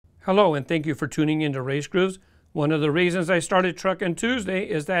Hello, and thank you for tuning into RaceGrooves. One of the reasons I started Truckin Tuesday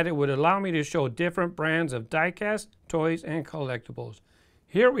is that it would allow me to show different brands of diecast, toys, and collectibles.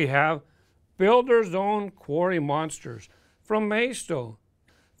 Here we have Builder's Own Quarry Monsters from Maisto.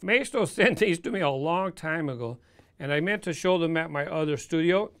 Maisto sent these to me a long time ago, and I meant to show them at my other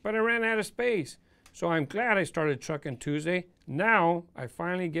studio, but I ran out of space. So I'm glad I started Truckin Tuesday. Now I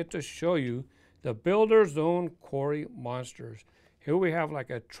finally get to show you the Builder's Own Quarry Monsters. Here we have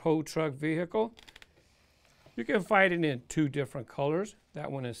like a tow truck vehicle. You can find it in two different colors.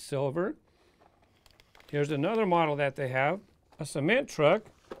 That one is silver. Here's another model that they have, a cement truck.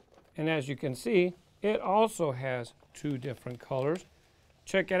 And as you can see, it also has two different colors.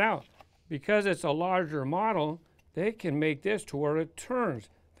 Check it out. Because it's a larger model, they can make this to where it turns.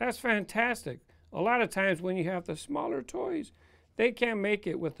 That's fantastic. A lot of times when you have the smaller toys, they can't make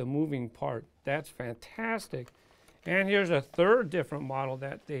it with the moving part. That's fantastic. And here's a third different model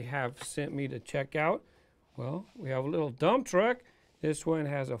that they have sent me to check out. Well, we have a little dump truck. This one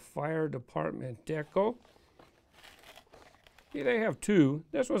has a fire department deco. Yeah, they have two.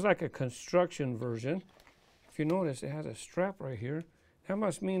 This was like a construction version. If you notice, it has a strap right here. That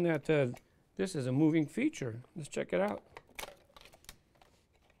must mean that this is a moving feature. Let's check it out.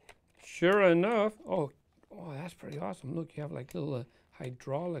 Sure enough, oh, that's pretty awesome. Look, you have like little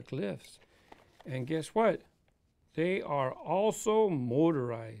hydraulic lifts. And guess what? They are also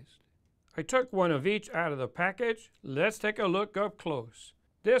motorized. I took one of each out of the package. Let's take a look up close.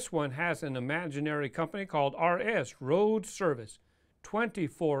 This one has an imaginary company called RS Road Service,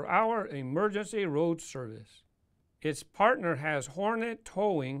 24-hour emergency road service. Its partner has Hornet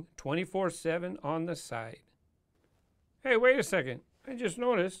towing 24/7 on the side. Hey, wait a second. I just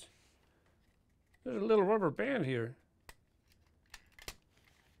noticed there's a little rubber band here.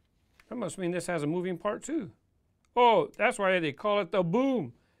 That must mean this has a moving part too. Oh, that's why they call it the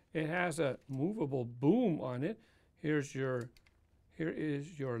boom. It has a movable boom on it. Here is your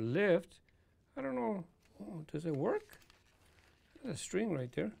lift. I don't know. Oh, does it work? There's a string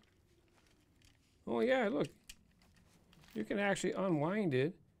right there. Oh yeah, look. You can actually unwind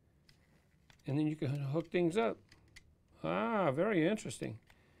it, and then you can hook things up. Ah, very interesting.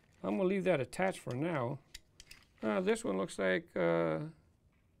 I'm gonna leave that attached for now. This one looks like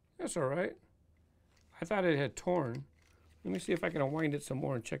that's all right. I thought it had torn. Let me see if I can unwind it some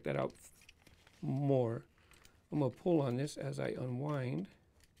more and check that out more. I'm going to pull on this as I unwind.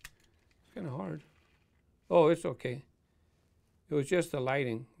 It's kind of hard. Oh, it's okay. It was just the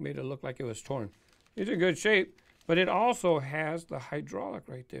lighting made it look like it was torn. It's in good shape, but it also has the hydraulic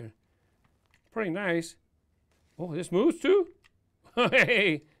right there. Pretty nice. Oh, this moves too?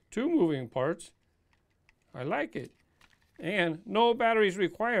 Hey, two moving parts. I like it. And no batteries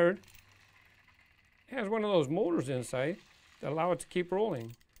required. It has one of those motors inside that allow it to keep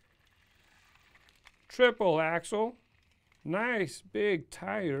rolling. Triple axle, nice big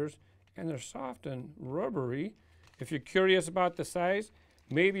tires, and they're soft and rubbery. If you're curious about the size,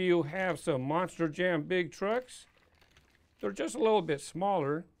 maybe you have some Monster Jam big trucks. They're just a little bit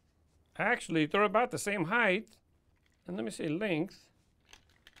smaller. Actually, they're about the same height. And let me say length.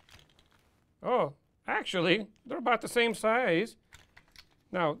 Oh, actually, they're about the same size.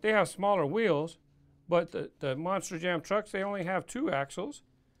 Now, they have smaller wheels. But the Monster Jam trucks, they only have two axles.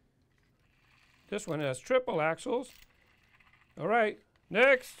 This one has triple axles. All right,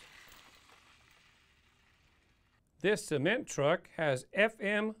 next. This cement truck has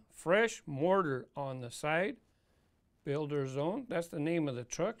FM Fresh Mortar on the side. Builder's Own, that's the name of the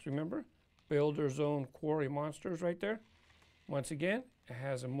truck, remember? Builder's Own Quarry Monsters right there. Once again, it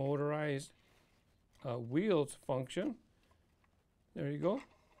has a motorized wheels function. There you go.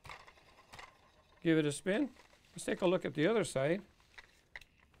 Give it a spin. Let's take a look at the other side.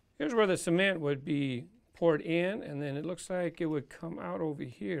 Here's where the cement would be poured in, and then it looks like it would come out over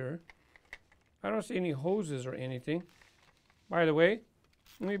here. I don't see any hoses or anything. By the way,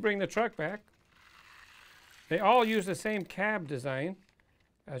 let me bring the truck back. They all use the same cab design,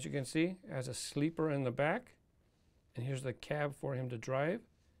 as you can see, as a sleeper in the back. And here's the cab for him to drive.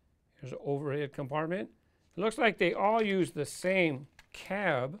 Here's an overhead compartment. It looks like they all use the same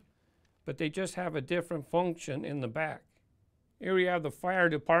cab, but they just have a different function in the back. Here we have the fire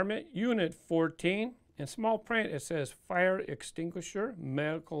department, unit 14. In small print, it says fire extinguisher,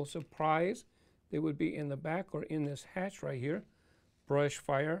 medical supplies. They would be in the back or in this hatch right here. Brush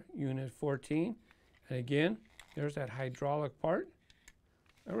fire, unit 14. And again, there's that hydraulic part.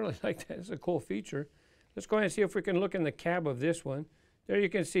 I really like that. It's a cool feature. Let's go ahead and see if we can look in the cab of this one. There you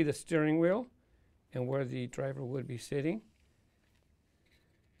can see the steering wheel and where the driver would be sitting.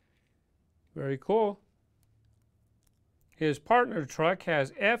 Very cool. His partner truck has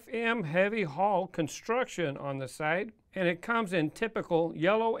FM heavy haul construction on the side, and it comes in typical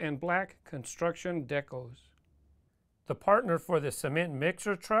yellow and black construction decos. The partner for the cement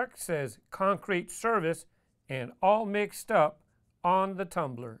mixer truck says concrete service and all mixed up on the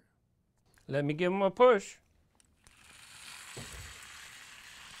tumbler. Let me give him a push.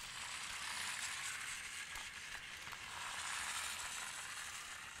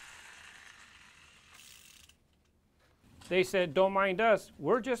 They said, don't mind us,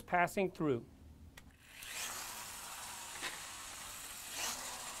 we're just passing through.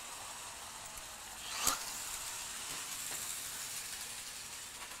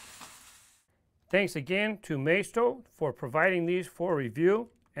 Thanks again to Maisto for providing these for review.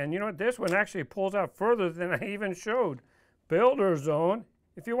 And you know what, this one actually pulls out further than I even showed. Builder Zone.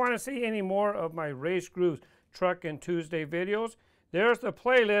 If you want to see any more of my RaceGrooves Truckin' Tuesday videos, there's the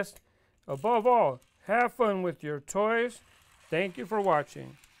playlist. Above all, have fun with your toys. Thank you for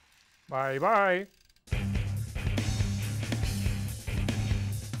watching. Bye-bye.